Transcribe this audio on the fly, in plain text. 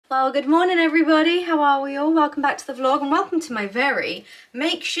Well, good morning everybody, how are we all? Welcome back to the vlog and welcome to my very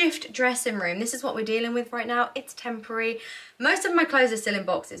makeshift dressing room. This is what we're dealing with right now. It's temporary. Most of my clothes are still in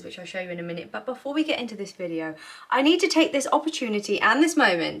boxes, which I'll show you in a minute, but before we get into this video, I need to take this opportunity and this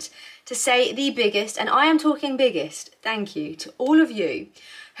moment to say the biggest, and I am talking biggest, thank you to all of you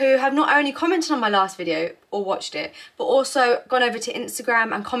who have not only commented on my last video or watched it, but also gone over to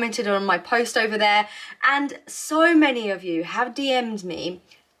Instagram and commented on my post over there. And so many of you have DM'd me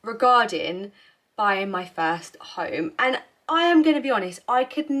regarding buying my first home. And I am going to be honest, I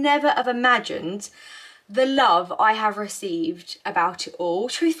could never have imagined the love I have received about it all.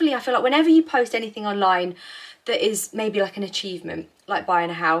 Truthfully, I feel like whenever you post anything online that is maybe like an achievement, like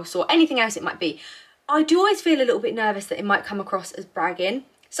buying a house or anything else it might be, I do always feel a little bit nervous that it might come across as bragging.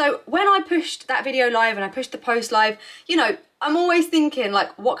 So when I pushed that video live and I pushed the post live, you know, I'm always thinking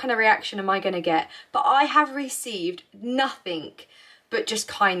like, what kind of reaction am I going to get? But I have received nothing but just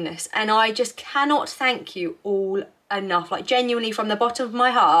kindness, and I just cannot thank you all enough. Like genuinely from the bottom of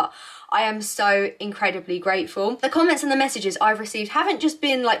my heart, I am so incredibly grateful. The comments and the messages I've received haven't just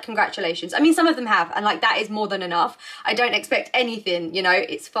been like congratulations. I mean, some of them have, and like that is more than enough. I don't expect anything, you know,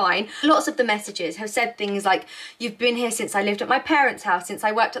 it's fine. Lots of the messages have said things like, you've been here since I lived at my parents' house, since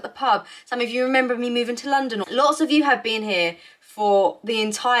I worked at the pub. Some of you remember me moving to London. Lots of you have been here for the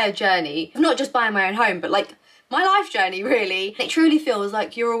entire journey, not just buying my own home, but like my life journey, really. It truly feels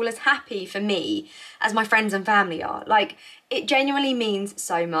like you're all as happy for me as my friends and family are. Like, it genuinely means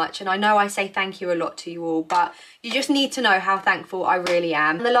so much, and I know I say thank you a lot to you all, but you just need to know how thankful I really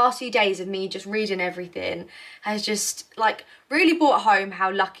am. And the last few days of me just reading everything has just like really brought home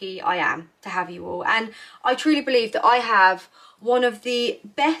how lucky I am to have you all. And I truly believe that I have one of the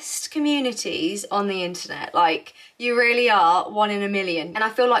best communities on the internet. Like, you really are one in a million. And I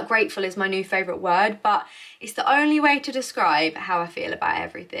feel like grateful is my new favourite word, but it's the only way to describe how I feel about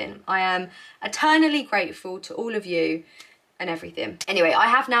everything. I am eternally grateful to all of you and everything. Anyway, I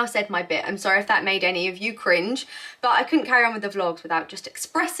have now said my bit. I'm sorry if that made any of you cringe, but I couldn't carry on with the vlogs without just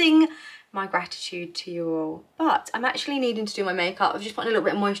expressing my gratitude to you all. But I'm actually needing to do my makeup. I've just put a little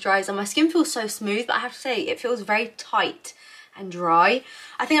bit of moisturiser. My skin feels so smooth, but I have to say it feels very tight and dry.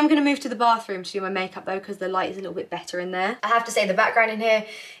 I think I'm going to move to the bathroom to do my makeup though, because the light is a little bit better in there. I have to say the background in here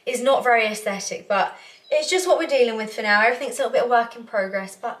is not very aesthetic, but it's just what we're dealing with for now. Everything's a little bit of work in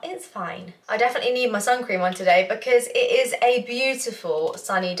progress, but it's fine. I definitely need my sun cream on today because it is a beautiful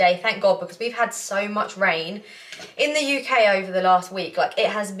sunny day, thank God, because we've had so much rain in the UK over the last week. Like, it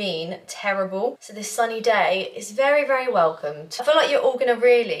has been terrible. So this sunny day is very, very welcomed. I feel like you're all gonna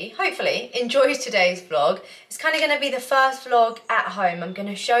really, hopefully, enjoy today's vlog. It's kind of gonna be the first vlog at home. I'm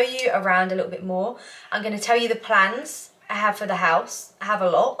gonna show you around a little bit more. I'm gonna tell you the plans I have for the house. I have a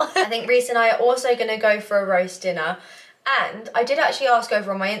lot. I think Reese and I are also going to go for a roast dinner, and I did actually ask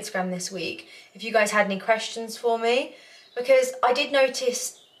over on my Instagram this week if you guys had any questions for me, because I did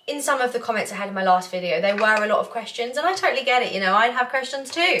notice in some of the comments I had in my last video there were a lot of questions, and I totally get it, you know, I'd have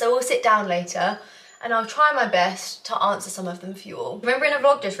questions too. So we'll sit down later and I'll try my best to answer some of them for you all. Remember in a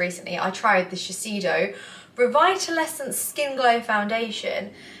vlog just recently I tried the Shiseido Revitaliscent Skin Glow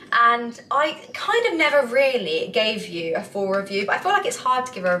Foundation, and I kind of never really gave you a full review, but I feel like it's hard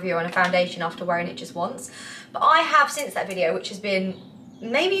to give a review on a foundation after wearing it just once. But I have, since that video, which has been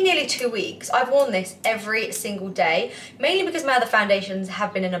maybe nearly 2 weeks, I've worn this every single day, mainly because my other foundations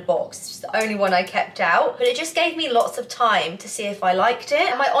have been in a box. It's just the only one I kept out, but it just gave me lots of time to see if I liked it.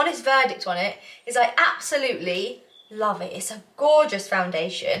 And my honest verdict on it is I absolutely love it. It's a gorgeous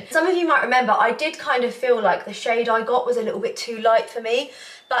foundation. Some of you might remember I did kind of feel like the shade I got was a little bit too light for me,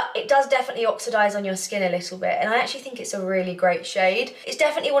 but it does definitely oxidise on your skin a little bit, and I actually think it's a really great shade. It's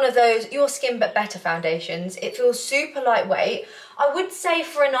definitely one of those your skin but better foundations. It feels super lightweight. I would say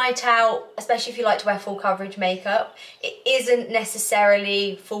for a night out, especially if you like to wear full coverage makeup, it isn't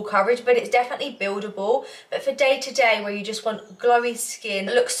necessarily full coverage, but it's definitely buildable. But for day to day where you just want glowy skin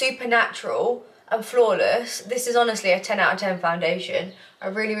that looks super natural and flawless, this is honestly a 10 out of 10 foundation. I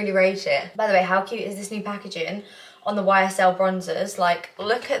really, really rate it. By the way, how cute is this new packaging on the YSL bronzers? Like,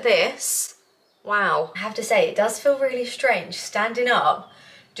 look at this. Wow. I have to say, it does feel really strange standing up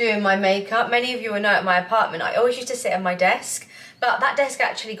doing my makeup. Many of you will know at my apartment, I always used to sit at my desk, but that desk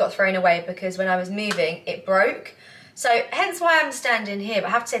actually got thrown away because when I was moving, it broke. So hence why I'm standing here. But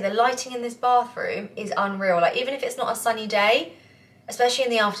I have to say, the lighting in this bathroom is unreal. Like, even if it's not a sunny day, especially in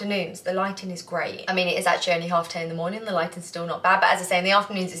the afternoons, the lighting is great. I mean, it is actually only 10:30 in the morning, the lighting's still not bad, but as I say, in the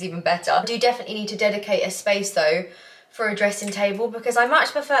afternoons it's even better. I do definitely need to dedicate a space though for a dressing table because I much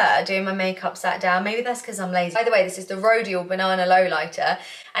prefer doing my makeup sat down. Maybe that's because I'm lazy. By the way, this is the Rodial Banana Lowlighter,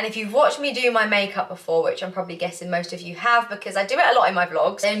 and if you've watched me do my makeup before, which I'm probably guessing most of you have because I do it a lot in my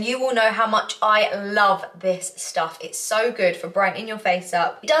vlogs, then you will know how much I love this stuff. It's so good for brightening your face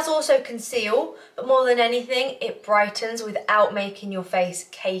up. It does also conceal, but more than anything, it brightens without making your face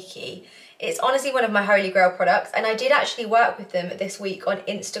cakey. It's honestly one of my holy grail products, and I did actually work with them this week on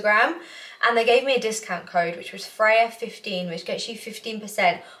Instagram, and they gave me a discount code, which was Freya15, which gets you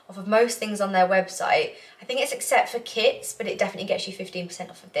 15% off of most things on their website. I think it's except for kits, but it definitely gets you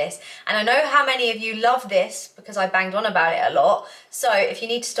 15% off of this. And I know how many of you love this because I banged on about it a lot. So if you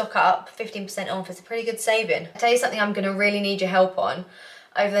need to stock up, 15% off is a pretty good saving. I'll tell you something I'm gonna really need your help on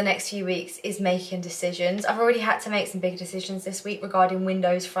over the next few weeks is making decisions. I've already had to make some big decisions this week regarding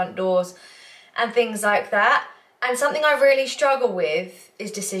windows, front doors, and things like that. And something I really struggle with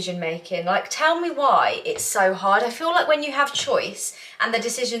is decision making. Like, tell me why it's so hard. I feel like when you have choice and the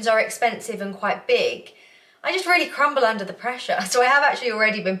decisions are expensive and quite big, I just really crumble under the pressure. So I have actually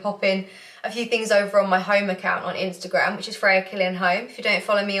already been popping a few things over on my home account on Instagram, which is Freya Killin Home. If you don't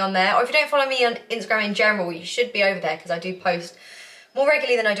follow me on there, or if you don't follow me on Instagram in general, you should be over there because I do post more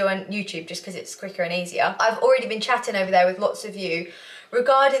regularly than I do on YouTube just because it's quicker and easier. I've already been chatting over there with lots of you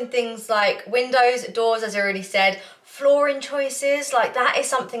regarding things like windows, doors, as I already said, flooring choices. Like, that is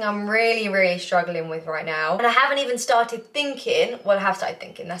something I'm really struggling with right now. And I haven't even started thinking, well, I have started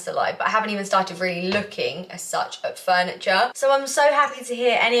thinking, that's a lie, but I haven't even started really looking as such at furniture. So I'm so happy to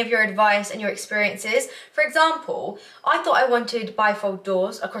hear any of your advice and your experiences. For example, I thought I wanted bifold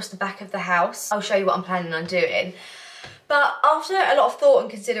doors across the back of the house. I'll show you what I'm planning on doing. But after a lot of thought and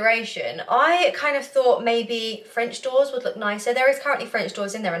consideration, I kind of thought maybe French doors would look nicer. There is currently French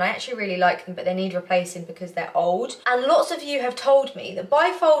doors in there and I actually really like them, but they need replacing because they're old. And lots of you have told me that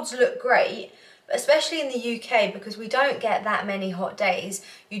bifolds look great, but especially in the UK, because we don't get that many hot days,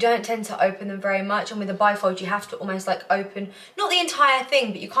 you don't tend to open them very much. And with a bifold, you have to almost like open, not the entire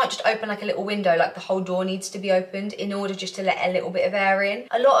thing, but you can't just open like a little window, like the whole door needs to be opened in order just to let a little bit of air in.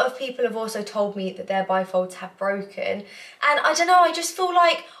 A lot of people have also told me that their bifolds have broken. And I don't know, I just feel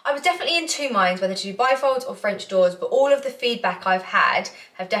like I was definitely in two minds whether to do bifolds or French doors, but all of the feedback I've had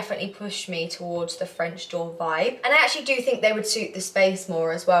have definitely pushed me towards the French door vibe. And I actually do think they would suit the space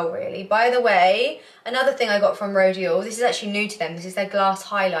more as well, really. By the way, another thing I got from Rodial, this is actually new to them, this is their glass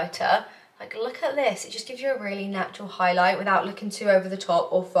highlighter. Like, look at this, it just gives you a really natural highlight without looking too over the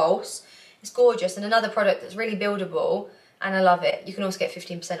top or false. It's gorgeous, and another product that's really buildable, and I love it. You can also get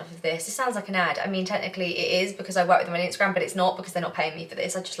 15% off of this. This sounds like an ad. I mean, technically it is because I work with them on Instagram, but it's not because they're not paying me for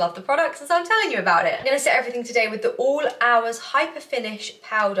this. I just love the products, and so I'm telling you about it. I'm gonna set everything today with the All Hours Hyper Finish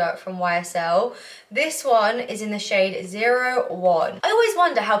Powder from YSL. This one is in the shade 01. I always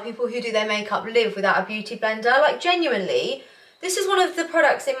wonder how people who do their makeup live without a beauty blender. Like, genuinely, this is one of the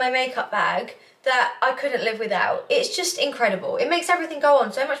products in my makeup bag that I couldn't live without. It's just incredible. It makes everything go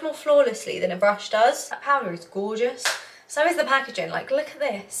on so much more flawlessly than a brush does. That powder is gorgeous. So is the packaging. Like, look at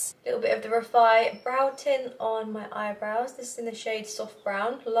this. A little bit of the Refi brow tint on my eyebrows. This is in the shade Soft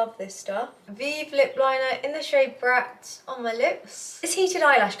Brown. Love this stuff. Vive lip liner in the shade Brat on my lips. This heated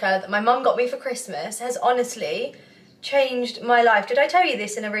eyelash colour that my mum got me for Christmas has honestly changed my life. Did I tell you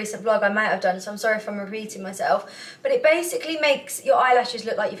this in a recent vlog? I might have done, so I'm sorry if I'm repeating myself. But it basically makes your eyelashes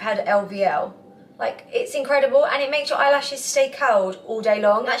look like you've had LVL. Like, it's incredible, and it makes your eyelashes stay curled all day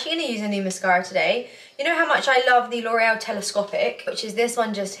long. I'm actually going to use a new mascara today. You know how much I love the L'Oreal Telescopic, which is this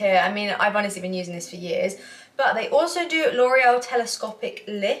one just here. I mean, I've honestly been using this for years. But they also do L'Oreal Telescopic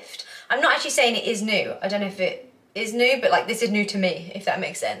Lift. I'm not actually saying it is new. I don't know if it is new, but like, this is new to me, if that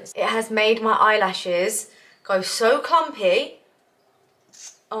makes sense. It has made my eyelashes go so clumpy.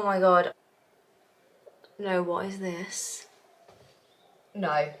 Oh my god. No, what is this? No.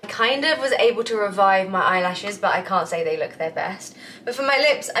 I kind of was able to revive my eyelashes, but I can't say they look their best. But for my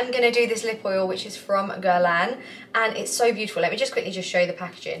lips, I'm going to do this lip oil, which is from Guerlain, and it's so beautiful. Let me just quickly just show you the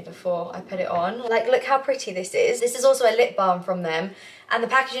packaging before I put it on. Like, look how pretty this is. This is also a lip balm from them, and the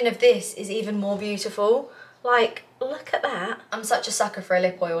packaging of this is even more beautiful. Like, look at that. I'm such a sucker for a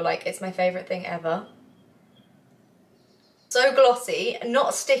lip oil. Like, it's my favourite thing ever. So glossy,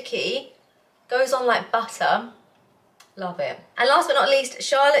 not sticky, goes on like butter. Love it. And last but not least,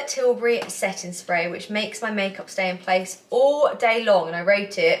 Charlotte Tilbury setting spray, which makes my makeup stay in place all day long, and I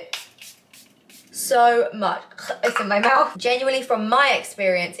rate it so much. It's in my mouth. Genuinely, from my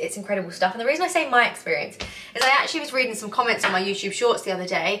experience, it's incredible stuff. And the reason I say my experience is I actually was reading some comments on my YouTube shorts the other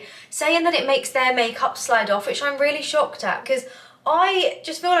day saying that it makes their makeup slide off, which I'm really shocked at, because I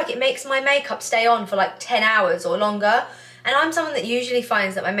just feel like it makes my makeup stay on for like 10 hours or longer, and I'm someone that usually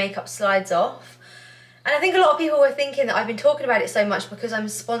finds that my makeup slides off. And I think a lot of people were thinking that I've been talking about it so much because I'm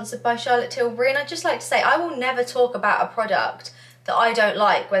sponsored by Charlotte Tilbury, and I'd just like to say I will never talk about a product that I don't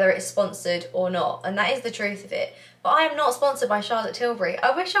like, whether it's sponsored or not, and that is the truth of it. But I am not sponsored by Charlotte Tilbury.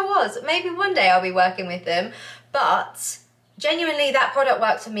 I wish I was. Maybe one day I'll be working with them, but genuinely that product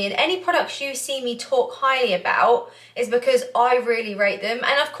works for me, and any products you see me talk highly about is because I really rate them.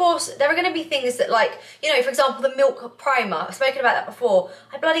 And of course there are going to be things that, like, you know, for example, the milk primer, I've spoken about that before.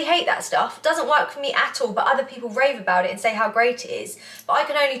 I bloody hate that stuff. It doesn't work for me at all, but other people rave about it and say how great it is. But I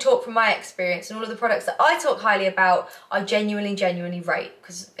can only talk from my experience, and all of the products that I talk highly about I genuinely rate,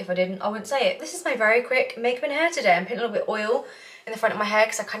 because if I didn't I wouldn't say it. This is my very quick makeup and hair today. I'm putting a little bit of oil in the front of my hair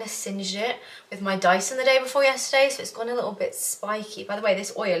because I kind of singed it with my Dyson the day before yesterday, so it's gone a little bit spiky. By the way,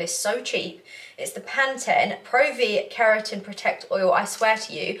 this oil is so cheap. It's the Pantene Pro V Keratin Protect Oil. I swear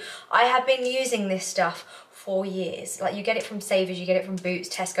to you, I have been using this stuff for years. Like, you get it from Savers, you get it from Boots,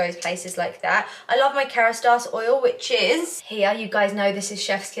 Tesco's, places like that. I love my Kerastase oil, which is here. You guys know this is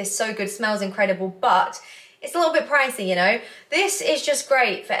Chef's Kiss, so good, smells incredible, but it's a little bit pricey, you know. This is just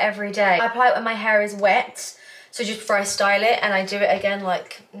great for every day. I apply it when my hair is wet, so just before I style it, and I do it again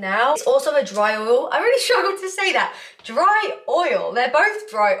like now. It's also a dry oil. I really struggled to say that. Dry oil. They're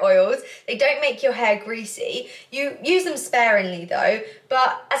both dry oils. They don't make your hair greasy. You use them sparingly though,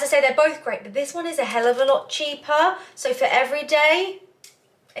 but as I say, they're both great, but this one is a hell of a lot cheaper. So for every day,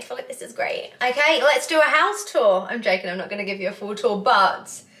 I feel like this is great. Okay, let's do a house tour. I'm joking, I'm not gonna give you a full tour,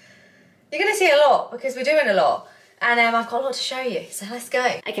 but you're gonna see a lot because we're doing a lot. And I've got a lot to show you, so let's go.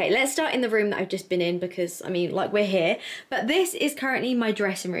 Okay, let's start in the room that I've just been in because, I mean, like, we're here. But this is currently my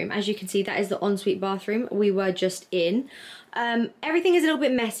dressing room. As you can see, that is the ensuite bathroom we were just in. Everything is a little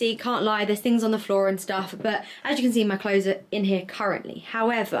bit messy, can't lie. There's things on the floor and stuff. But as you can see, my clothes are in here currently.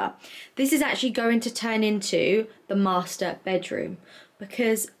 However, this is actually going to turn into the master bedroom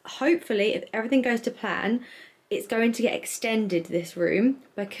because hopefully, if everything goes to plan, it's going to get extended, this room,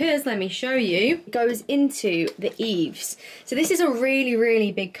 because, let me show you, it goes into the eaves. So this is a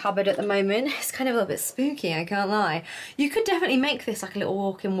really big cupboard at the moment. It's kind of a little bit spooky, I can't lie. You could definitely make this like a little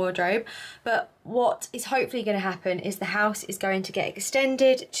walk-in wardrobe, but what is hopefully going to happen is the house is going to get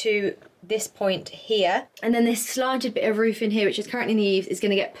extended to this point here, and then this slanted bit of roof in here, which is currently in the eaves, is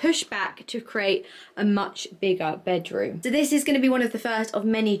going to get pushed back to create a much bigger bedroom. So this is going to be one of the first of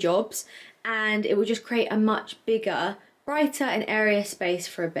many jobs, and it will just create a much bigger, brighter and airier space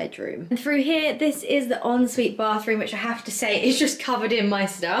for a bedroom. And through here, this is the ensuite bathroom, which I have to say is just covered in my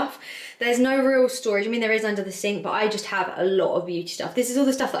stuff. There's no real storage. I mean, there is under the sink, but I just have a lot of beauty stuff. This is all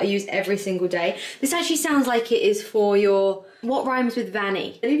the stuff that I use every single day. This actually sounds like it is for your, what rhymes with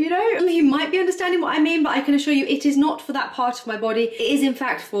Vanny? And if you don't, you might be understanding what I mean, but I can assure you it is not for that part of my body. It is in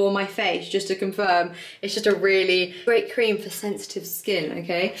fact for my face, just to confirm. It's just a really great cream for sensitive skin,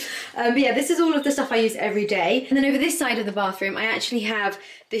 okay? But yeah, this is all of the stuff I use every day. And then over this side of the bathroom, I actually have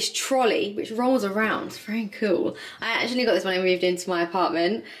this trolley which rolls around. It's very cool. I actually got this when I moved into my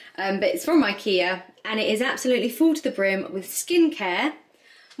apartment, but it's from IKEA, and it is absolutely full to the brim with skincare,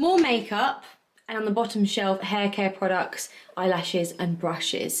 more makeup, and on the bottom shelf, hair care products, eyelashes and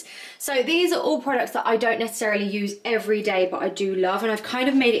brushes. So these are all products that I don't necessarily use every day, but I do love, and I've kind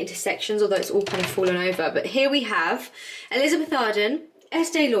of made it into sections, although it's all kind of fallen over. But here we have Elizabeth Arden,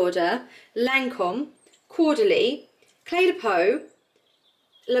 Estee Lauder, Lancome, Caudalie, Clé de Peau,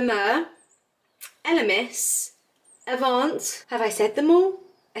 La Mer, Elemis, Avant. Have I said them all?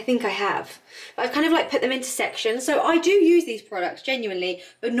 I think I have. But I've kind of like put them into sections. So I do use these products genuinely,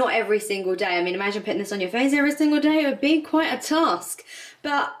 but not every single day. I mean, imagine putting this on your face every single day. It would be quite a task.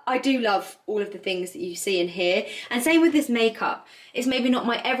 But I do love all of the things that you see in here. And same with this makeup. It's maybe not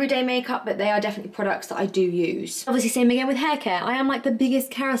my everyday makeup, but they are definitely products that I do use. Obviously, same again with hair care. I am like the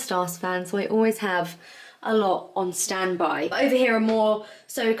biggest Kerastase fan, so I always have a lot on standby. But over here are more,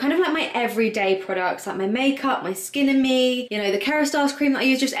 so kind of like my everyday products, like my makeup, my Skin and Me, you know, the Kerastase cream that I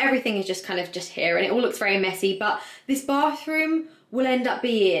use, just everything is just kind of just here, and it all looks very messy. But this bathroom will end up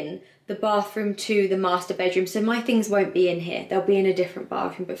being the bathroom to the master bedroom, so my things won't be in here. They'll be in a different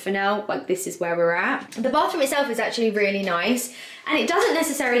bathroom, but for now, like, this is where we're at. The bathroom itself is actually really nice, and it doesn't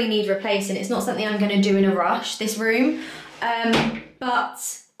necessarily need replacing. It's not something I'm going to do in a rush, this room,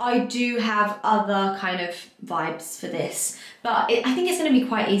 but I do have other kind of vibes for this, but I think it's going to be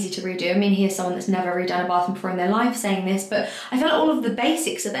quite easy to redo. I mean, here's someone that's never redone a bathroom before in their life saying this, but I feel like all of the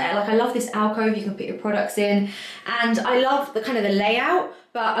basics are there. Like, I love this alcove you can put your products in, and I love the kind of the layout,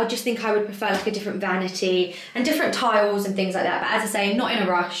 but I just think I would prefer like a different vanity and different tiles and things like that. But as I say, not in a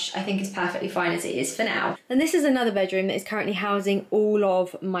rush. I think it's perfectly fine as it is for now. And this is another bedroom that is currently housing all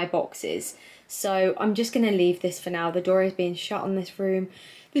of my boxes. So I'm just going to leave this for now. The door is being shut on this room.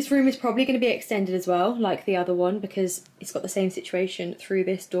 This room is probably going to be extended as well, like the other one, because it's got the same situation through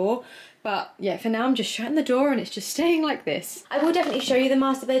this door. But yeah, for now I'm just shutting the door and it's just staying like this. I will definitely show you the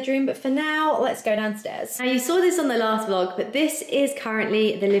master bedroom, but for now, let's go downstairs. Now you saw this on the last vlog, but this is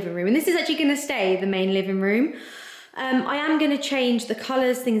currently the living room, and this is actually going to stay the main living room. I am going to change the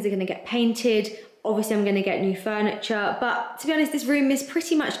colours, things are going to get painted. Obviously I'm going to get new furniture, but to be honest, this room is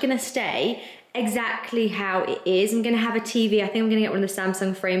pretty much going to stay exactly how it is. I'm going to have a TV. I think I'm going to get one of the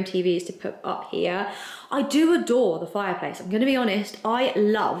Samsung frame TVs to put up here. I do adore the fireplace. I'm going to be honest, I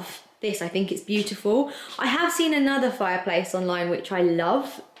love this. I think it's beautiful. I have seen another fireplace online which I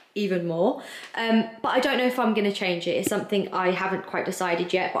love even more, but I don't know if I'm going to change it. It's something I haven't quite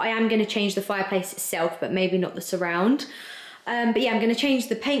decided yet, but I am going to change the fireplace itself, but maybe not the surround. But yeah, I'm going to change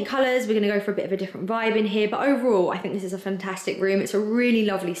the paint colours. We're going to go for a bit of a different vibe in here, but overall I think this is a fantastic room. It's a really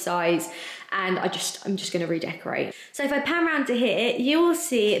lovely size, and I'm just going to redecorate. So if I pan around to here, you will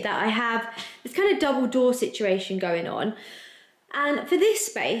see that I have this kind of double door situation going on. And for this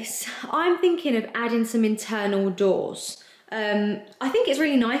space, I'm thinking of adding some internal doors. I think it's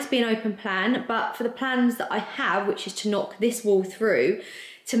really nice being open plan, but for the plans that I have, which is to knock this wall through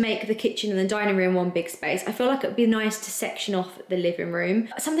to make the kitchen and the dining room one big space, I feel like it would be nice to section off the living room.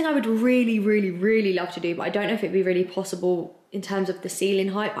 Something I would really, really, really love to do, but I don't know if it'd be really possible in terms of the ceiling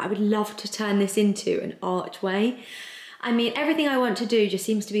height, but I would love to turn this into an archway. I mean, everything I want to do just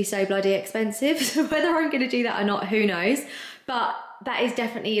seems to be so bloody expensive, so whether I'm going to do that or not, who knows? But that is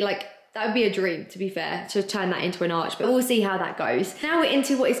definitely like, that would be a dream, to be fair, to turn that into an arch, but we'll see how that goes. Now we're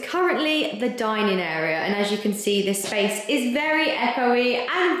into what is currently the dining area, and as you can see, this space is very echoey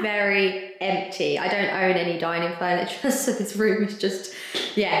and very empty. I don't own any dining furniture, so this room is just,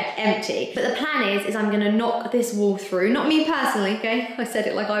 yeah, empty. But the plan is I'm gonna knock this wall through, not me personally, okay? I said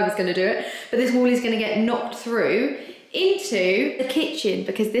it like I was gonna do it, but this wall is gonna get knocked through into the kitchen,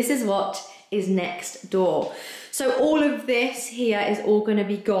 because this is what is next door. So all of this here is all gonna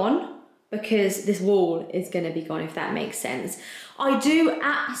be gone, because this wall is going to be gone, if that makes sense. I do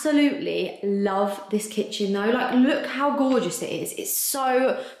absolutely love this kitchen though. Like, look how gorgeous it is. It's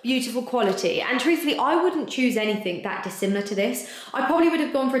so beautiful quality. And truthfully, I wouldn't choose anything that dissimilar to this. I probably would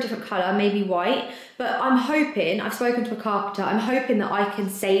have gone for a different colour, maybe white, but I'm hoping, I've spoken to a carpenter, I'm hoping that I can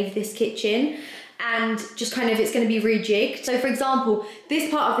save this kitchen and just kind of, it's going to be rejigged. So for example,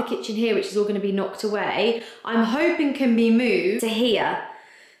 this part of the kitchen here, which is all going to be knocked away, I'm hoping can be moved to here.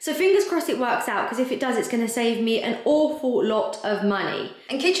 So fingers crossed it works out, because if it does, it's going to save me an awful lot of money.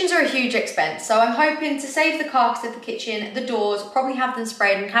 And kitchens are a huge expense, so I'm hoping to save the carcass of the kitchen, the doors, probably have them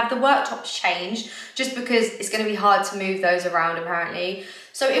sprayed and have the worktops changed, just because it's going to be hard to move those around apparently.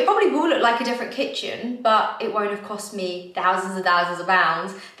 So it probably will look like a different kitchen, but it won't have cost me thousands and thousands of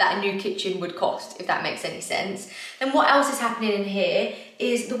pounds that a new kitchen would cost, if that makes any sense. Then what else is happening in here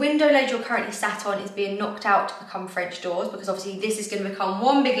is the window ledge you're currently sat on is being knocked out to become French doors, because obviously this is going to become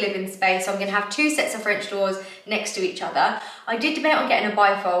one big living space, so I'm going to have two sets of French doors next to each other. I did debate on getting a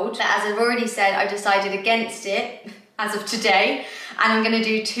bifold, but as I've already said, I decided against it as of today, and I'm going to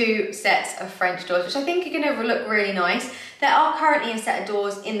do two sets of French doors, which I think are going to look really nice. There are currently a set of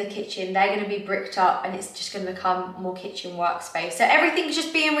doors in the kitchen. They're going to be bricked up, and it's just going to become more kitchen workspace. So everything's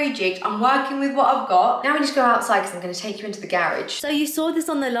just being rejigged. I'm working with what I've got. Now we just go outside, because I'm going to take you into the garage. So you saw this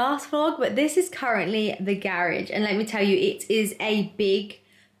on the last vlog, but this is currently the garage, and let me tell you, it is a big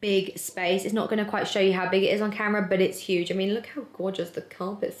space. It's not going to quite show you how big it is on camera, but it's huge. I mean, look how gorgeous the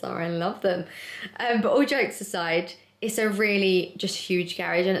carpets are. I love them. But all jokes aside, it's a really just huge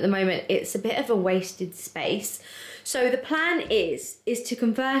garage, and at the moment it's a bit of a wasted space. So the plan is to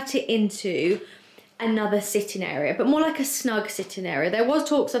convert it into another sitting area, but more like a snug sitting area. There was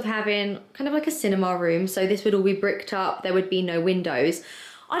talks of having kind of like a cinema room, so this would all be bricked up, there would be no windows.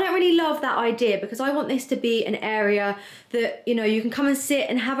 I don't really love that idea, because I want this to be an area that, you know, you can come and sit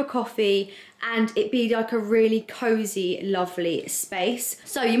and have a coffee and it be like a really cozy, lovely space.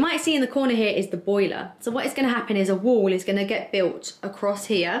 So you might see in the corner here is the boiler. So what is going to happen is a wall is going to get built across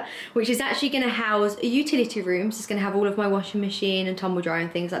here, which is actually going to house a utility room. So it's going to have all of my washing machine and tumble dryer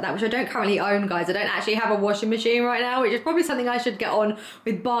and things like that, which I don't currently own, guys. I don't actually have a washing machine right now, which is probably something I should get on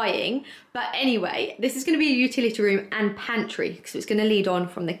with buying. But anyway, this is going to be a utility room and pantry, because it's going to lead on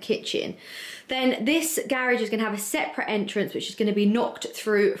from the kitchen. Then this garage is going to have a separate entrance, which is going to be knocked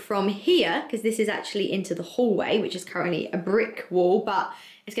through from here, because this is actually into the hallway, which is currently a brick wall, but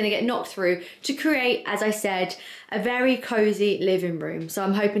it's going to get knocked through to create, as I said, a very cozy living room. So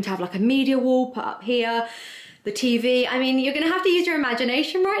I'm hoping to have like a media wall put up here, the TV. I mean, you're gonna have to use your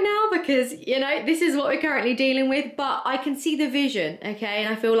imagination right now because, you know, this is what we're currently dealing with, but I can see the vision, okay?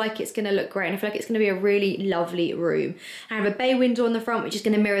 And I feel like it's gonna look great. And I feel like it's gonna be a really lovely room. I have a bay window on the front, which is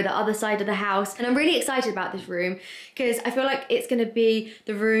gonna mirror the other side of the house. And I'm really excited about this room because I feel like it's gonna be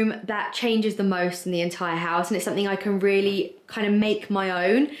the room that changes the most in the entire house. And it's something I can really kind of make my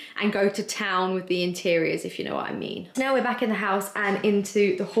own and go to town with the interiors, if you know what I mean. So now we're back in the house and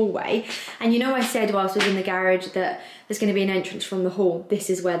into the hallway. And you know, I said whilst we was in the garage that there's going to be an entrance from the hall. This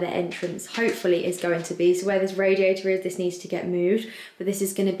is where the entrance hopefully is going to be. So where this radiator is, this needs to get moved, but this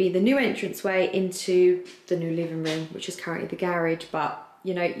is going to be the new entranceway into the new living room, which is currently the garage. But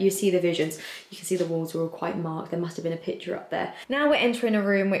you know, you see the visions. You can see the walls were all quite marked. There must have been a picture up there. Now we're entering a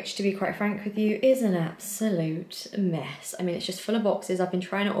room which, to be quite frank with you, is an absolute mess. I mean, it's just full of boxes. I've been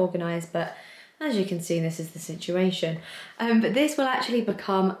trying to organise, but as you can see, this is the situation. But this will actually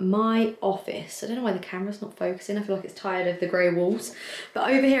become my office. I don't know why the camera's not focusing. I feel like it's tired of the grey walls. But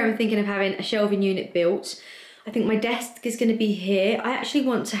over here, I'm thinking of having a shelving unit built. I think my desk is going to be here. I actually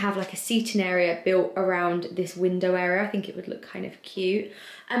want to have like a seating area built around this window area. I think it would look kind of cute.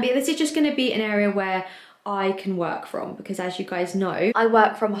 But yeah, this is just going to be an area where I can work from, because as you guys know, I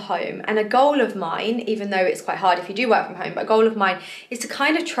work from home, and a goal of mine, even though it's quite hard if you do work from home, but a goal of mine is to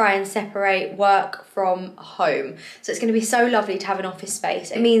kind of try and separate work from home. So it's going to be so lovely to have an office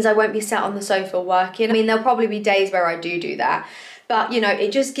space. It means I won't be sat on the sofa working. I mean, there'll probably be days where I do that, but you know,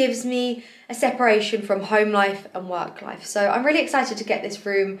 it just gives me a separation from home life and work life. So I'm really excited to get this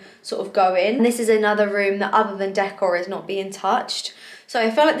room sort of going. And this is another room that, other than decor, is not being touched. So I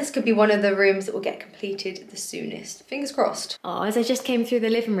feel like this could be one of the rooms that will get completed the soonest. Fingers crossed. Oh, as I just came through the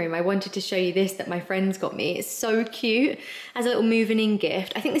living room, I wanted to show you this that my friends got me. It's so cute as a little moving in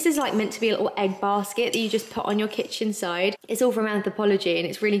gift. I think this is like meant to be a little egg basket that you just put on your kitchen side. It's all from Anthropology and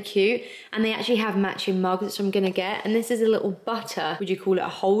it's really cute. And they actually have matching mugs, which I'm gonna get. And this is a little butter. Would you call it a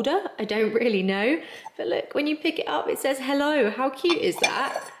holder? I don't really know. But look, when you pick it up, it says hello. How cute is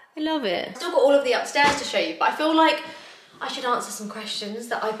that? I love it. I've still got all of the upstairs to show you, but I feel like I should answer some questions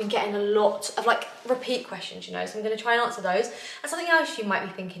that I've been getting a lot of, like repeat questions, you know, so I'm going to try and answer those. And something else you might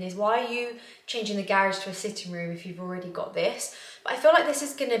be thinking is, why are you changing the garage to a sitting room if you've already got this? But I feel like this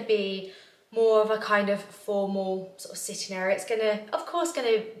is going to be more of a kind of formal sort of sitting area. It's going to, of course,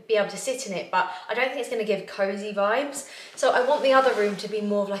 going to be able to sit in it, but I don't think it's going to give cozy vibes. So I want the other room to be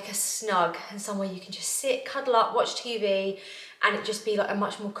more of like a snug and somewhere you can just sit, cuddle up, watch TV, and it just be like a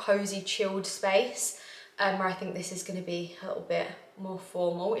much more cozy, chilled space. Where I think this is going to be a little bit more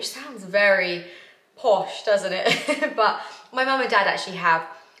formal, which sounds very posh, doesn't it? But my mum and dad actually have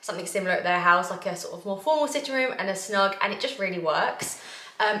something similar at their house, like a sort of more formal sitting room and a snug, and it just really works.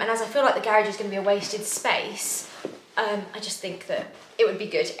 And as I feel like the garage is going to be a wasted space, I just think that it would be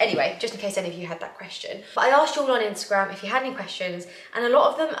good. Anyway, just in case any of you had that question. But I asked you all on Instagram if you had any questions, and a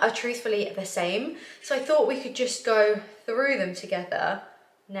lot of them are truthfully the same. So I thought we could just go through them together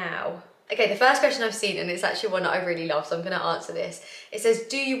now. Okay, the first question I've seen, and it's actually one that I really love, so I'm going to answer this. It says,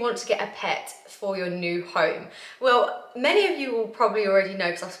 do you want to get a pet for your new home? Well, many of you will probably already know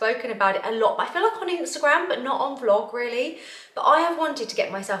because I've spoken about it a lot. I feel like on Instagram, but not on vlog really. But I have wanted to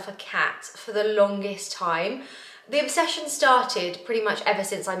get myself a cat for the longest time. The obsession started pretty much ever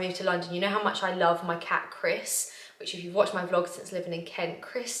since I moved to London. You know how much I love my cat, Chris, which if you've watched my vlog since living in Kent,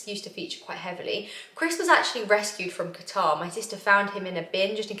 Chris used to feature quite heavily. Chris was actually rescued from Qatar. My sister found him in a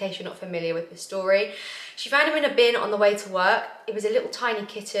bin, just in case you're not familiar with the story. She found him in a bin on the way to work. It was a little tiny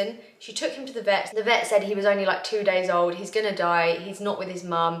kitten. She took him to the vet. The vet said he was only like 2 days old. He's gonna die. He's not with his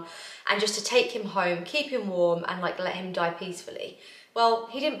mum. And just to take him home, keep him warm, and like let him die peacefully. Well,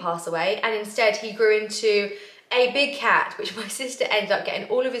 he didn't pass away, and instead he grew into a big cat, which my sister ended up getting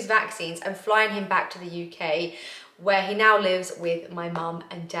all of his vaccines and flying him back to the UK, where he now lives with my mum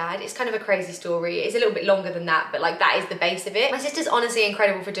and dad. It's kind of a crazy story. It's a little bit longer than that, but like that is the base of it. My sister's honestly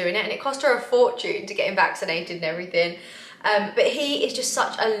incredible for doing it, and it cost her a fortune to get him vaccinated and everything. But he is just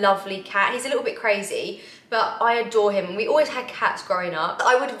such a lovely cat. He's a little bit crazy, but I adore him, and we always had cats growing up.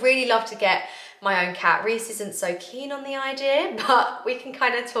 I would really love to get my own cat. Reese isn't so keen on the idea, but we can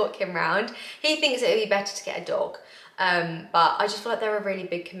kind of talk him round. He thinks it would be better to get a dog. But I just feel like they're a really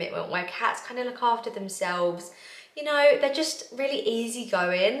big commitment, where cats kind of look after themselves. You know, they're just really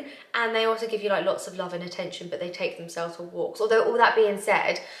easygoing, and they also give you like lots of love and attention, but they take themselves for walks. Although all that being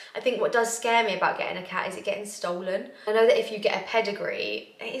said, I think what does scare me about getting a cat is it getting stolen. I know that if you get a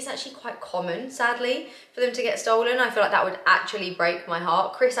pedigree, it is actually quite common, sadly, for them to get stolen. I feel like that would actually break my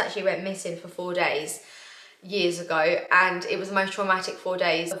heart. Chris actually went missing for 4 days. years ago, and it was the most traumatic 4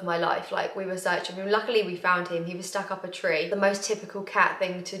 days of my life. Like, we were searching him. Luckily we found him. He was stuck up a tree. The most typical cat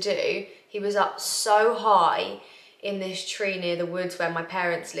thing to do. He was up so high in this tree near the woods where my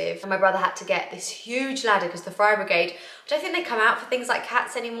parents live, and my brother had to get this huge ladder because the fire brigade, I don't think they come out for things like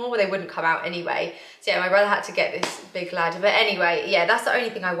cats anymore, well, they wouldn't come out anyway. So yeah, my brother had to get this big ladder. But anyway, yeah, that's the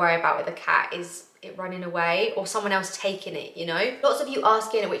only thing I worry about with a cat, is it running away or someone else taking it, you know? Lots of you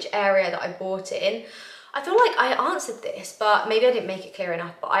asking which area that I bought it in. I feel like I answered this, but maybe I didn't make it clear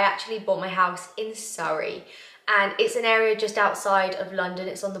enough, but I actually bought my house in Surrey. And it's an area just outside of London.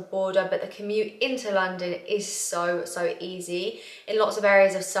 It's on the border, but the commute into London is so easy. In lots of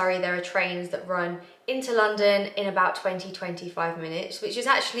areas of Surrey, there are trains that run into London in about 20-25 minutes, which is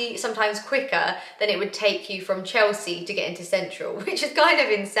actually sometimes quicker than it would take you from Chelsea to get into Central, which is kind of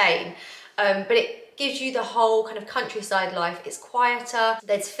insane. But it gives you the whole kind of countryside life. It's quieter,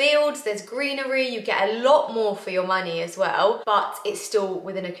 there's fields, there's greenery, you get a lot more for your money as well, but it's still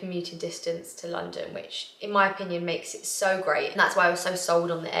within a commuting distance to London, which in my opinion makes it so great, and that's why I was so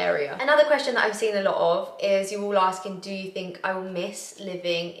sold on the area. Another question that I've seen a lot of is you all asking, do you think I will miss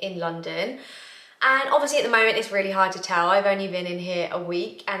living in London? And obviously at the moment it's really hard to tell. I've only been in here a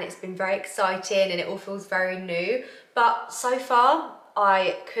week and it's been very exciting and it all feels very new, but so far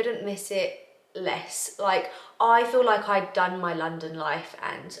I couldn't miss it less. Like, I feel like I'd done my London life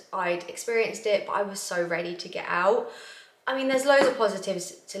and I'd experienced it, but I was so ready to get out. I mean, there's loads of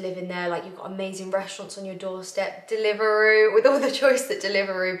positives to living there. Like, you've got amazing restaurants on your doorstep, Deliveroo, with all the choice that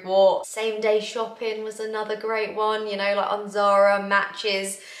Deliveroo brought. Same day shopping was another great one, you know, like on Zara,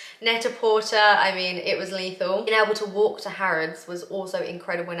 Matches, Net-a-Porter. I mean, it was lethal. Being able to walk to Harrods was also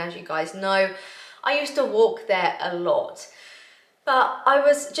incredible, and as you guys know, I used to walk there a lot. But I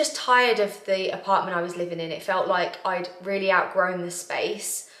was just tired of the apartment I was living in. It felt like I'd really outgrown the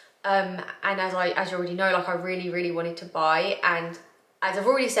space. And as you already know, like, I really wanted to buy. And as I've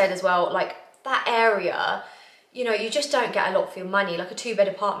already said as well, like, that area, you know, you just don't get a lot for your money. Like, a 2-bed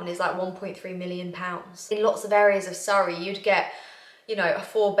apartment is like £1.3 million. In lots of areas of Surrey, you'd get, you know, a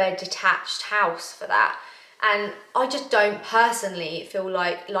 4-bed detached house for that. And I just don't personally feel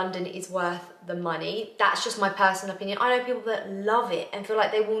like London is worth the money. That's just my personal opinion. I know people that love it and feel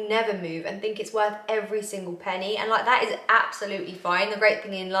like they will never move and think it's worth every single penny. And like, that is absolutely fine. The great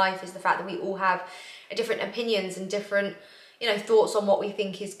thing in life is the fact that we all have different opinions and different, you know, thoughts on what we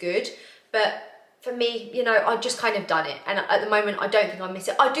think is good. But for me, you know, I've just kind of done it. And at the moment, I don't think I miss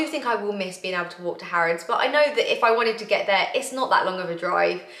it. I do think I will miss being able to walk to Harrods, but I know that if I wanted to get there, it's not that long of a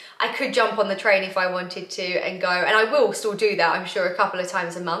drive. I could jump on the train if I wanted to and go, and I will still do that, I'm sure, a couple of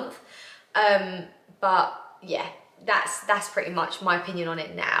times a month. But yeah, that's pretty much my opinion on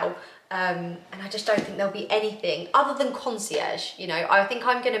it now. And I just don't think there'll be anything other than concierge. You know, I think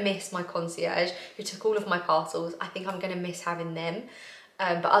I'm gonna miss my concierge who took all of my parcels. I think I'm gonna miss having them.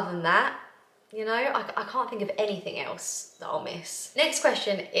 But other than that, you know, I can't think of anything else that I'll miss. Next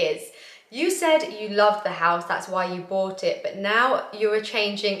question is, you said you loved the house, that's why you bought it, but now you are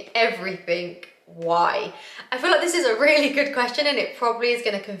changing everything. Why? I feel like this is a really good question and it probably is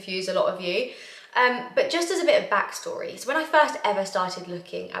going to confuse a lot of you. But just as a bit of backstory, so when I first ever started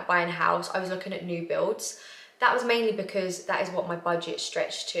looking at buying a house, I was looking at new builds. That was mainly because that is what my budget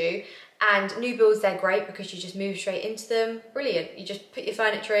stretched to. And new builds, they're great because you just move straight into them. Brilliant. You just put your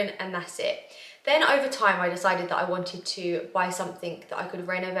furniture in and that's it. Then over time, I decided that I wanted to buy something that I could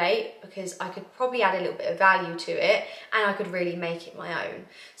renovate because I could probably add a little bit of value to it and I could really make it my own.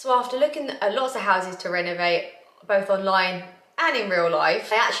 So after looking at lots of houses to renovate, both online and in real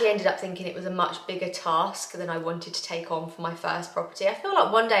life, I actually ended up thinking it was a much bigger task than I wanted to take on for my first property. I feel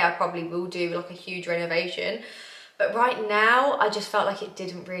like one day I probably will do like a huge renovation, but right now I just felt like it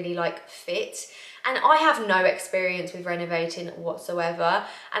didn't really like fit. And I have no experience with renovating whatsoever.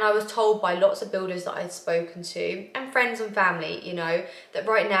 And I was told by lots of builders that I'd spoken to and friends and family, you know, that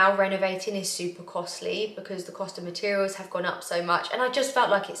right now renovating is super costly because the cost of materials have gone up so much. And I just felt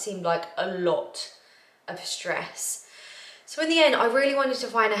like it seemed like a lot of stress. So in the end, I really wanted to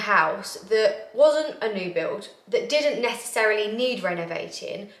find a house that wasn't a new build, that didn't necessarily need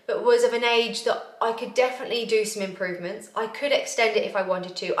renovating, but was of an age that I could definitely do some improvements. I could extend it if I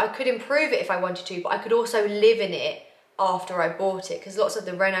wanted to. I could improve it if I wanted to, but I could also live in it after I bought it, because lots of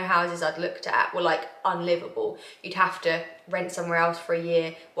the reno houses I'd looked at were like unlivable. You'd have to rent somewhere else for a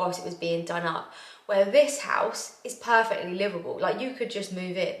year whilst it was being done up. Where this house is perfectly livable. Like, you could just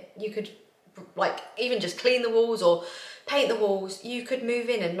move in. You could like even just clean the walls or paint the walls. You could move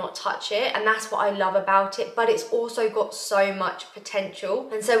in and not touch it, and that's what I love about it. But it's also got so much potential.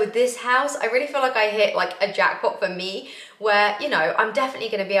 And so with this house, I really feel like I hit like a jackpot for me, where, you know, I'm definitely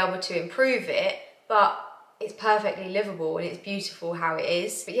going to be able to improve it, but it's perfectly livable and it's beautiful how it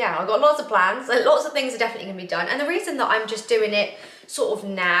is. But yeah, I've got lots of plans, and lots of things are definitely gonna be done. And the reason that I'm just doing it sort of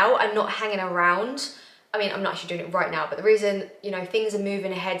now and not hanging around, I mean, I'm not actually doing it right now, but the reason, you know, things are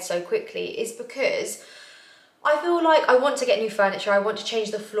moving ahead so quickly is because I feel like I want to get new furniture, I want to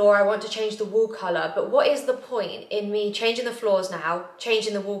change the floor, I want to change the wall colour, but what is the point in me changing the floors now,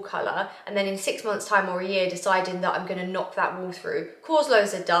 changing the wall colour, and then in 6 months' time or a year deciding that I'm going to knock that wall through, cause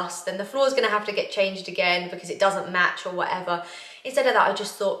loads of dust, then the floor's going to have to get changed again because it doesn't match or whatever. Instead of that, I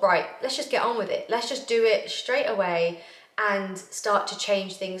just thought, right, let's just get on with it. Let's just do it straight away and start to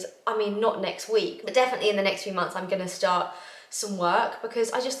change things. I mean, not next week, but definitely in the next few months, I'm going to start some work, because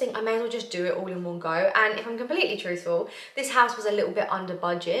I just think I may as well just do it all in one go. And if I'm completely truthful, this house was a little bit under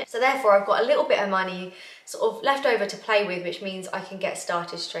budget, so therefore I've got a little bit of money sort of left over to play with, which means I can get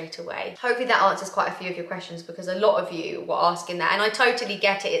started straight away. Hopefully that answers quite a few of your questions, because a lot of you were asking that, and I totally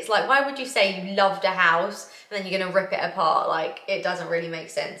get it. It's like, why would you say you loved a house and then you're gonna rip it apart? Like, it doesn't really make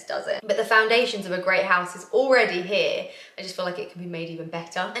sense, does it? But the foundations of a great house is already here. I just feel like it can be made even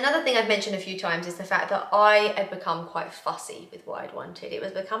better. Another thing I've mentioned a few times is the fact that I had become quite fussy with what I'd wanted. It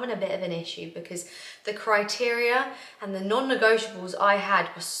was becoming a bit of an issue because the criteria and the non-negotiables I had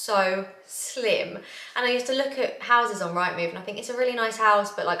were so slim. And I used to look at houses on Rightmove and I think, it's a really nice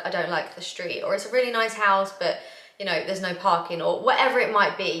house, but like, I don't like the street, or it's a really nice house, but you know, there's no parking, or whatever it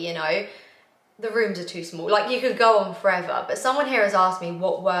might be, you know, the rooms are too small. Like, you could go on forever. But someone here has asked me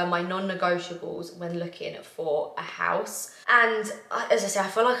what were my non-negotiables when looking for a house. And as I say, I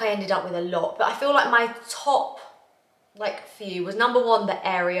feel like I ended up with a lot, but I feel like my top few was, number one, the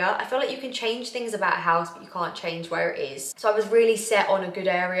area. I feel like you can change things about a house, but you can't change where it is. So I was really set on a good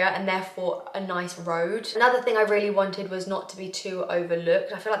area and therefore a nice road. Another thing I really wanted was not to be too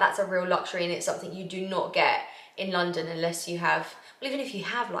overlooked. I feel like that's a real luxury, and it's something you do not get in London unless you have, well, even if you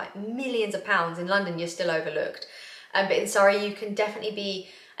have like millions of pounds in London, you're still overlooked. But in Surrey, you can definitely be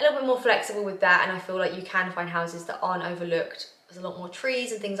a little bit more flexible with that, and I feel like you can find houses that aren't overlooked. There's a lot more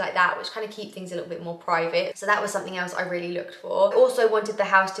trees and things like that, which kind of keep things a little bit more private. So that was something else I really looked for. I also wanted the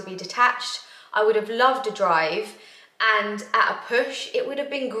house to be detached. I would have loved a drive, and at a push, it would have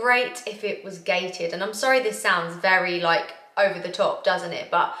been great if it was gated. And I'm sorry this sounds very like over the top, doesn't it?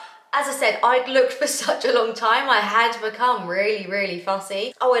 But as I said, I'd looked for such a long time. I had become really, really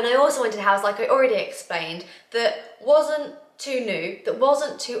fussy. Oh, and I also wanted a house, like I already explained, that wasn't too new, that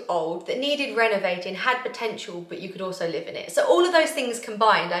wasn't too old, that needed renovating, had potential, but you could also live in it. So all of those things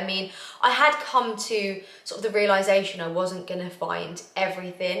combined, I mean, I had come to sort of the realization I wasn't gonna find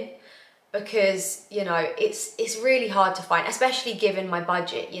everything, because, you know, it's really hard to find, especially given my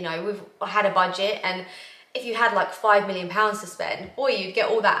budget. You know, I had a budget, and if you had like £5 million to spend, boy, you'd get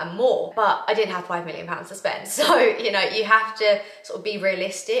all that and more. But I didn't have £5 million to spend. So, you know, you have to sort of be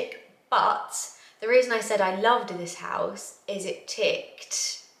realistic. But the reason I said I loved this house is it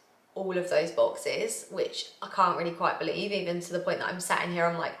ticked all of those boxes, which I can't really quite believe, even to the point that I'm sat in here,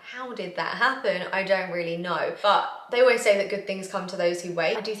 I'm like, how did that happen? I don't really know. But they always say that good things come to those who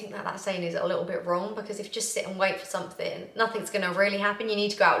wait. I do think that that saying is a little bit wrong, because if you just sit and wait for something, nothing's gonna really happen. You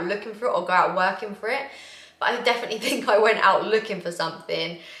need to go out looking for it, or go out working for it. But I definitely think I went out looking for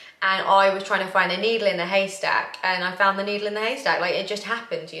something, and I was trying to find a needle in a haystack, and I found the needle in the haystack. Like, it just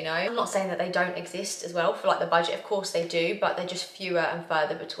happened, you know? I'm not saying that they don't exist as well for like the budget. Of course they do, but they're just fewer and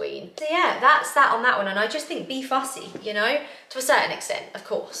further between. So yeah, that's that on that one. And I just think be fussy, you know? To a certain extent, of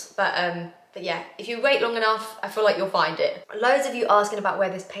course. But yeah, if you wait long enough, I feel like you'll find it. Loads of you asking about where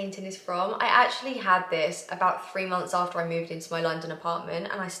this painting is from. I actually had this about 3 months after I moved into my London apartment,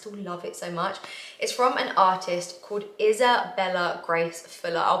 and I still love it so much. It's from an artist called Isabella Grace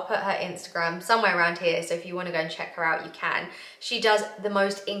Fuller. I'll put her Instagram somewhere around here, so if you want to go and check her out, you can. She does the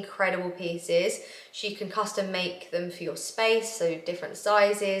most incredible pieces. She can custom make them for your space, so different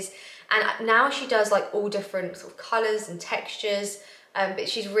sizes. And now she does like all different sort of colours and textures. But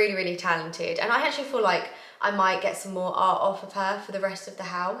she's really, really talented, and I actually feel like I might get some more art off of her for the rest of the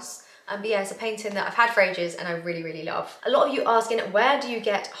house. But yeah, it's a painting that I've had for ages and I really, really love. A lot of you asking, where do you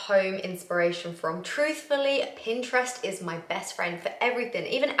get home inspiration from? Truthfully, Pinterest is my best friend for everything,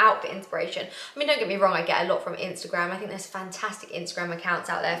 even outfit inspiration. I mean, don't get me wrong, I get a lot from Instagram. I think there's fantastic Instagram accounts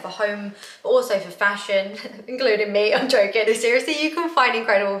out there for home, but also for fashion, including me. I'm joking. Seriously, you can find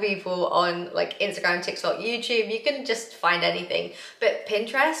incredible people on like Instagram, TikTok, YouTube. You can just find anything. But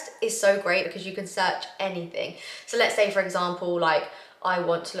Pinterest is so great because you can search anything. So let's say, for example, like, I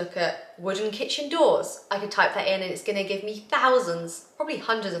want to look at wooden kitchen doors. I could type that in and it's gonna give me thousands, probably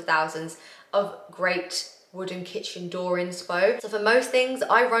hundreds of thousands of great wooden kitchen door inspo. So for most things,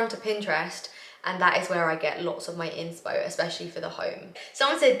 I run to Pinterest, and that is where I get lots of my inspo, especially for the home.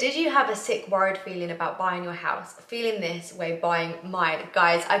 Someone said, did you have a sick, worried feeling about buying your house? Feeling this way buying mine?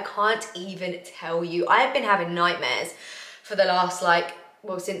 Guys, I can't even tell you. I have been having nightmares for the last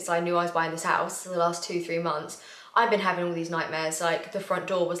well, since I knew I was buying this house, so the last 2-3 months. I've been having all these nightmares. Like, the front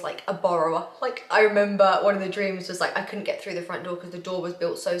door was like a borrower. Like, I remember one of the dreams was like I couldn't get through the front door because the door was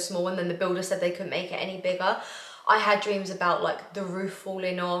built so small, and then the builder said they couldn't make it any bigger. I had dreams about like the roof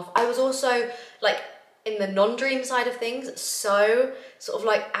falling off. I was also like, in the non-dream side of things, so sort of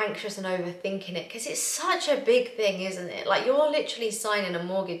like anxious and overthinking it, because it's such a big thing, isn't it? Like, you're literally signing a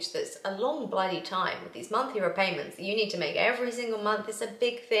mortgage that's a long bloody time with these monthly repayments that you need to make every single month. It's a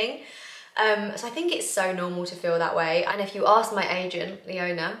big thing. So I think it's so normal to feel that way. And if you ask my agent,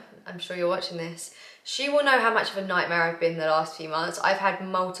 Leona, I'm sure you're watching this, she will know how much of a nightmare I've been the last few months. I've had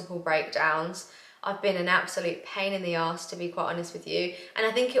multiple breakdowns. I've been an absolute pain in the ass, to be quite honest with you. And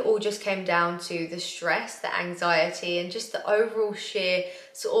I think it all just came down to the stress, the anxiety, and just the overall sheer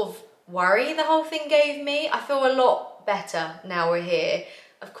sort of worry the whole thing gave me. I feel a lot better now we're here.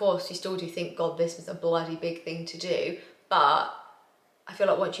 Of course, you still do think, God, this was a bloody big thing to do. But I feel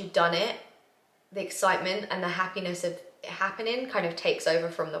like once you've done it, the excitement and the happiness of it happening kind of takes over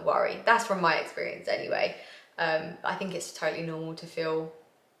from the worry. That's from my experience anyway. I think it's totally normal to feel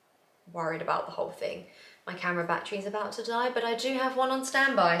worried about the whole thing. My camera battery is about to die, but I do have one on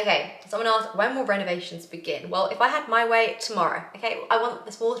standby. Okay, someone asked, when will renovations begin? Well, if I had my way, tomorrow. Okay, I want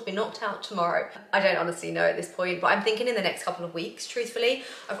this wall to be knocked out tomorrow. I don't honestly know at this point, but I'm thinking in the next couple of weeks, truthfully.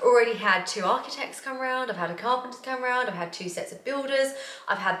 I've already had 2 architects come around, I've had a carpenter come around, I've had 2 sets of builders,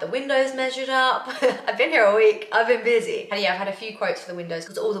 I've had the windows measured up. I've been here a week, I've been busy. And yeah, I've had a few quotes for the windows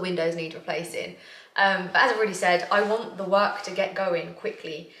because all the windows need replacing. But as I've already said, I want the work to get going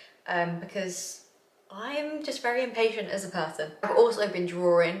quickly because I'm just very impatient as a person. I've also been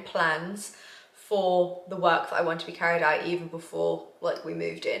drawing plans for the work that I want to be carried out even before like we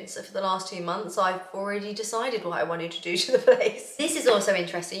moved in. So for the last 2 months, I've already decided what I wanted to do to the place. This is also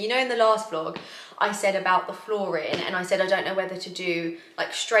interesting. You know, in the last vlog, I said about the flooring, and I said I don't know whether to do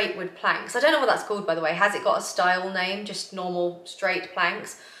like straight wood planks. I don't know what that's called, by the way. Has it got a style name, just normal straight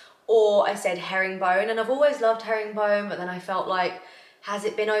planks? Or I said herringbone, and I've always loved herringbone, but then I felt like, has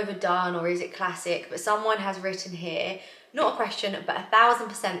it been overdone or is it classic? But someone has written here, not a question, but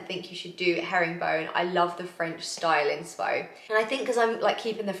 1000% think you should do herringbone. I love the French style inspo. And I think because I'm like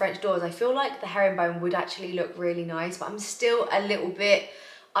keeping the French doors, I feel like the herringbone would actually look really nice, but I'm still a little bit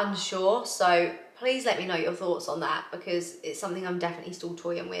unsure. So please let me know your thoughts on that, because it's something I'm definitely still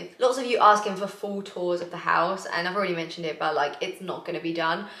toying with. Lots of you asking for full tours of the house, and I've already mentioned it, but like it's not going to be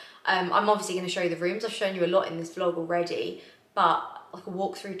done. I'm obviously going to show you the rooms. I've shown you a lot in this vlog already, but like a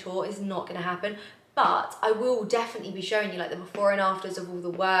walkthrough tour is not going to happen. But I will definitely be showing you like the before and afters of all the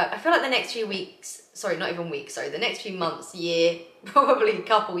work. I feel like the next few weeks, sorry, not even weeks, sorry, the next few months, year, probably a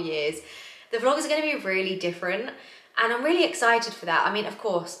couple years, the vlogs are going to be really different. And I'm really excited for that. I mean, of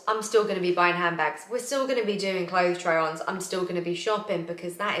course, I'm still going to be buying handbags. We're still going to be doing clothes try-ons. I'm still going to be shopping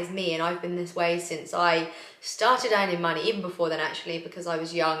because that is me, and I've been this way since I started earning money, even before then actually, because I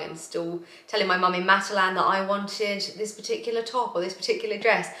was young and still telling my mum in Matalan that I wanted this particular top or this particular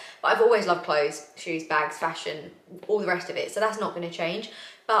dress. But I've always loved clothes, shoes, bags, fashion, all the rest of it. So that's not going to change.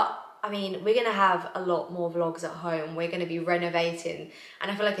 But I mean, we're going to have a lot more vlogs at home. We're going to be renovating.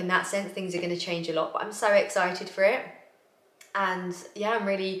 And I feel like in that sense, things are going to change a lot. But I'm so excited for it. And yeah,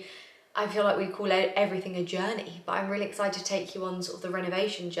 I feel like we call everything a journey. But I'm really excited to take you on sort of the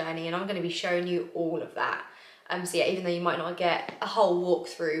renovation journey. And I'm going to be showing you all of that. So yeah, even though you might not get a whole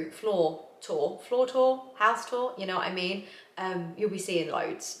walkthrough floor tour, house tour, you know what I mean? You'll be seeing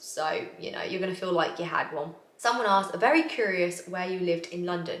loads. So, you know, you're going to feel like you had one. Someone asked, very curious where you lived in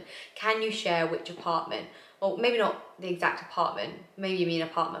London. Can you share which apartment? Well, maybe not the exact apartment, maybe you mean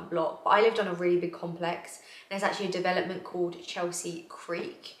apartment block, but I lived on a really big complex, and it's actually a development called Chelsea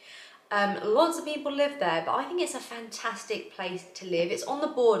Creek. Lots of people live there, but I think it's a fantastic place to live. It's on the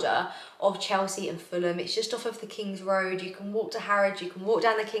border of Chelsea and Fulham. It's just off of the King's Road. You can walk to Harrods, you can walk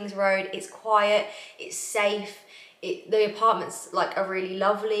down the King's Road. It's quiet, it's safe. The apartments like are really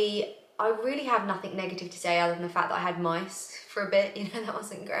lovely. I really have nothing negative to say other than the fact that I had mice for a bit, you know, that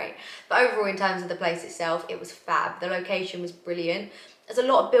wasn't great. But overall, in terms of the place itself, it was fab. The location was brilliant. There's a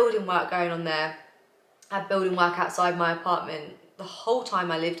lot of building work going on there. I had building work outside my apartment the whole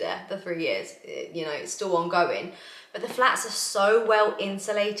time I lived there, for 3 years. You know, it's still ongoing. But the flats are so well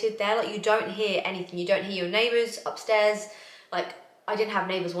insulated there, like you don't hear anything. You don't hear your neighbours upstairs. Like, I didn't have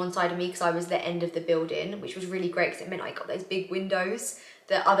neighbours one side of me because I was the end of the building, which was really great because it meant I got those big windows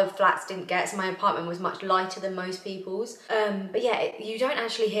that other flats didn't get, so my apartment was much lighter than most people's. But yeah, you don't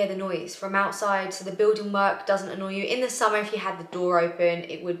actually hear the noise from outside, so the building work doesn't annoy you. In the summer, if you had the door open,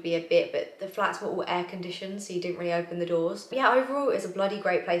 it would be a bit, but the flats were all air conditioned, so you didn't really open the doors. But yeah, overall, it's a bloody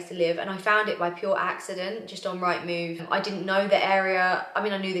great place to live, and I found it by pure accident, just on Rightmove. I didn't know the area. I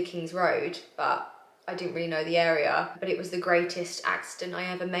mean, I knew the King's Road, but I didn't really know the area, but it was the greatest accident I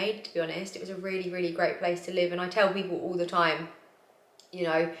ever made, to be honest. It was a really, really great place to live, and I tell people all the time, you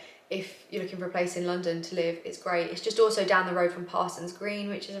know, if you're looking for a place in London to live, it's great. It's just also down the road from Parsons Green,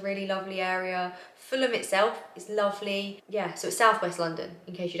 which is a really lovely area. Fulham itself is lovely. Yeah, so it's southwest London,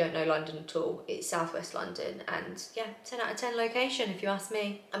 in case you don't know London at all. It's southwest London, and yeah, 10 out of 10 location, if you ask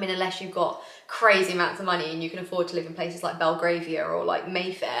me. I mean, unless you've got crazy amounts of money and you can afford to live in places like Belgravia or like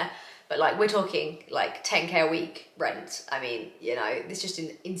Mayfair, but like we're talking like 10k a week rent. I mean, you know, it's just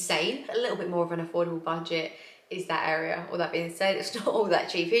insane. A little bit more of an affordable budget is that area. All that being said, it's not all that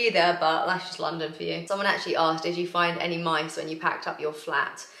cheap either, but that's just London for you. Someone actually asked, did you find any mice when you packed up your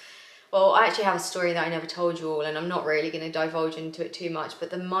flat? Well, I actually have a story that I never told you all, and I'm not really going to divulge into it too much, but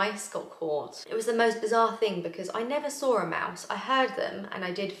the mice got caught. It was the most bizarre thing because I never saw a mouse. I heard them, and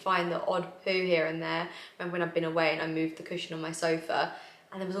I did find the odd poo here and there. Remember when I've been away and I moved the cushion on my sofa,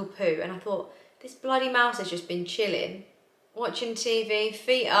 and there was all poo, and I thought, this bloody mouse has just been chilling, watching TV,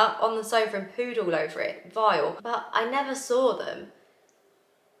 feet up on the sofa and pooed all over it. Vile. But I never saw them.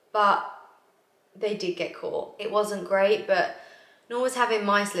 But they did get caught. It wasn't great, but nor was having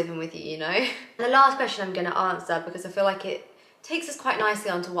mice living with you, you know? And the last question I'm gonna answer, because I feel like it takes us quite nicely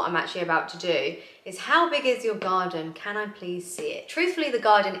onto what I'm actually about to do, is how big is your garden? Can I please see it? Truthfully, the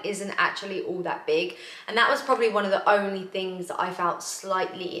garden isn't actually all that big, and that was probably one of the only things that I felt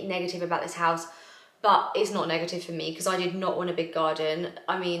slightly negative about this house, but it's not negative for me because I did not want a big garden.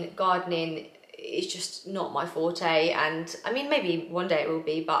 I mean, gardening is just not my forte, and I mean, maybe one day it will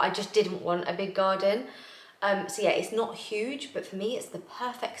be, but I just didn't want a big garden. So yeah, it's not huge, but for me it's the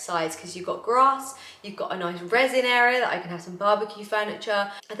perfect size because you've got grass, you've got a nice resin area that I can have some barbecue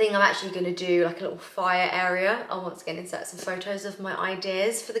furniture. I think I'm actually going to do like a little fire area. I'll once again insert some photos of my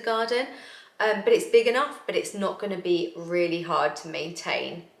ideas for the garden. But it's big enough, but it's not going to be really hard to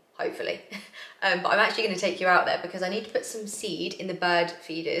maintain, hopefully. But I'm actually going to take you out there because I need to put some seed in the bird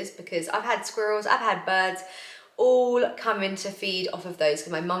feeders because I've had squirrels, I've had birds, all coming to feed off of those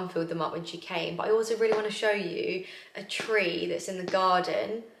because my mum filled them up when she came. But I also really want to show you a tree that's in the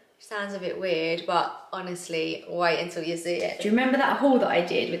garden. Sounds a bit weird, but honestly, wait until you see it. Do you remember that haul that I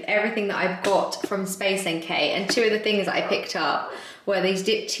did with everything that I've got from Space NK? And two of the things that I picked up were these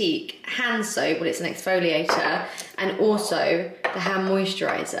Diptyque hand soap, well, it's an exfoliator, and also the hand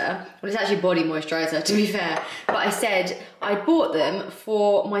moisturizer. Well, it's actually body moisturizer, to be fair. But I said I bought them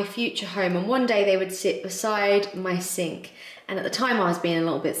for my future home, and one day they would sit beside my sink. And at the time I was being a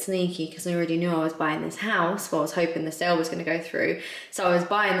little bit sneaky because I already knew I was buying this house. Well, I was hoping the sale was going to go through. So I was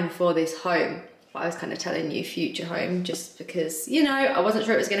buying them for this home. But I was kind of telling you future home just because, you know, I wasn't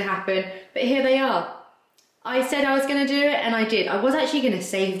sure it was going to happen. But here they are. I said I was going to do it and I did. I was actually going to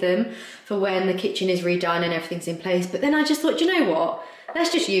save them for when the kitchen is redone and everything's in place. But then I just thought, you know what?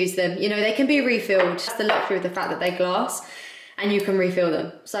 Let's just use them. You know, they can be refilled. That's the luxury of the fact that they're glass. And you can refill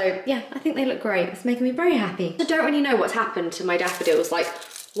them. So yeah, I think they look great. It's making me very happy. I don't really know what's happened to my daffodils. Like,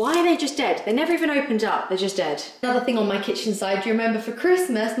 why are they just dead? They never even opened up, they're just dead. Another thing on my kitchen side, do you remember for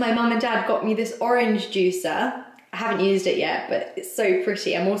Christmas, my mum and dad got me this orange juicer. I haven't used it yet, but it's so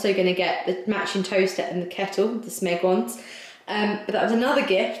pretty. I'm also gonna get the matching toaster and the kettle, the Smeg ones. But that was another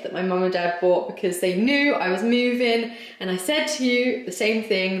gift that my mum and dad bought because they knew I was moving, and I said to you the same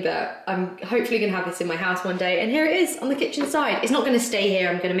thing, that I'm hopefully gonna have this in my house one day, and here it is on the kitchen side. It's not gonna stay here,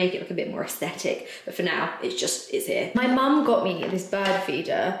 I'm gonna make it look a bit more aesthetic, but for now, it's here. My mum got me this bird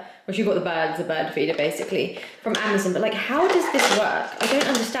feeder, well, she got the bird feeder basically, from Amazon, but like, how does this work? I don't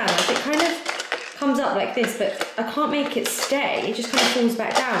understand. Like, it kind of comes up like this, but I can't make it stay. It just kind of falls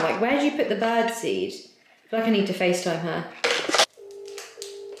back down. Like, where do you put the bird seed? I feel like I need to FaceTime her.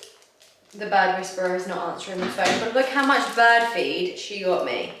 The bird whisperer is not answering the phone, but look how much bird feed she got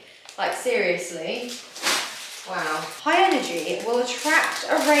me. Like, seriously. Wow. High energy will attract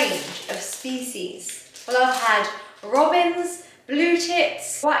a range of species. Well, I've had robins, blue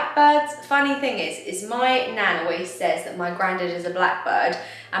tits, blackbirds. Funny thing is my nan always says that my granddad is a blackbird,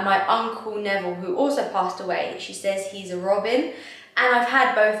 and my uncle Neville, who also passed away, she says he's a robin. And I've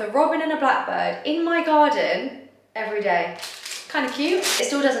had both a robin and a blackbird in my garden every day. Kind of cute. It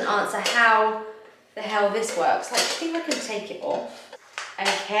still doesn't answer how the hell this works. Like, I think I can take it off.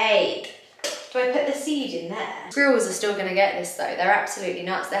 Okay. Do I put the seed in there? Squirrels are still gonna get this though. They're absolutely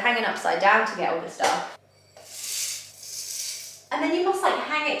nuts. They're hanging upside down to get all the stuff. And then you must like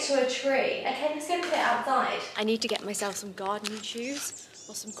hang it to a tree. Okay, let's go put it outside. I need to get myself some gardening shoes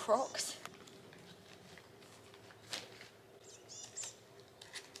or some Crocs.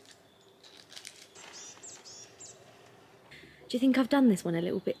 Do you think I've done this one a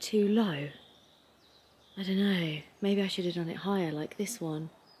little bit too low? I don't know. Maybe I should have done it higher like this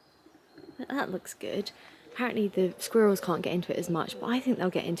one. That looks good. Apparently the squirrels can't get into it as much, but I think they'll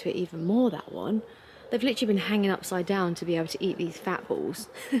get into it even more, that one. They've literally been hanging upside down to be able to eat these fat balls.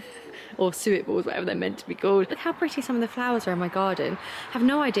 Or suet balls, whatever they're meant to be called. Look how pretty some of the flowers are in my garden. I have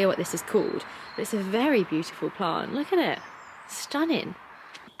no idea what this is called, but it's a very beautiful plant. Look at it. Stunning.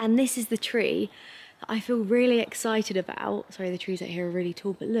 And this is the tree that I feel really excited about. Sorry, the trees out here are really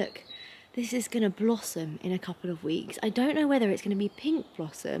tall, but look. This is going to blossom in a couple of weeks. I don't know whether it's going to be pink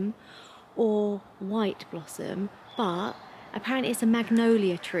blossom or white blossom, but apparently it's a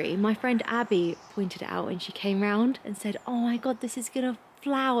magnolia tree. My friend Abby pointed it out when she came round and said, oh my god, this is gonna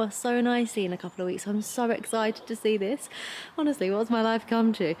flower so nicely in a couple of weeks. I'm so excited to see this. Honestly, what's my life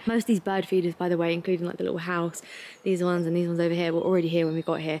come to? Most of these bird feeders, by the way, including like the little house, these ones and these ones over here, were already here when we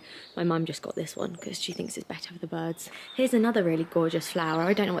got here. My mum just got this one because she thinks it's better for the birds. Here's another really gorgeous flower.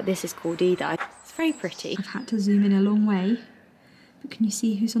 I don't know what this is called either. It's very pretty. I've had to zoom in a long way, but can you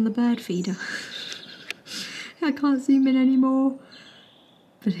see who's on the bird feeder? I can't zoom in anymore.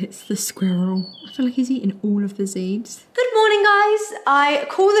 But it's the squirrel. I feel like he's eating all of the seeds. Good morning, guys. I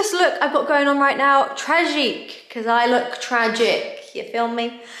call this look I've got going on right now tragic, because I look tragic. You feel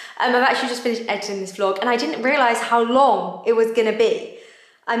me? I've actually just finished editing this vlog and I didn't realise how long it was gonna be.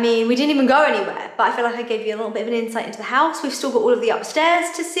 I mean, we didn't even go anywhere, but I feel like I gave you a little bit of an insight into the house. We've still got all of the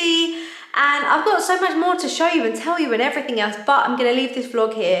upstairs to see, and I've got so much more to show you and tell you and everything else, but I'm gonna leave this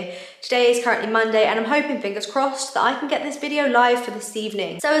vlog here. Today is currently Monday, and I'm hoping, fingers crossed, that I can get this video live for this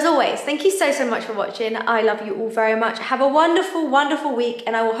evening. So as always, thank you so much for watching. I love you all very much. Have a wonderful, wonderful week,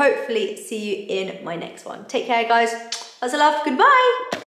 and I will hopefully see you in my next one. Take care, guys. Lots of love. Goodbye.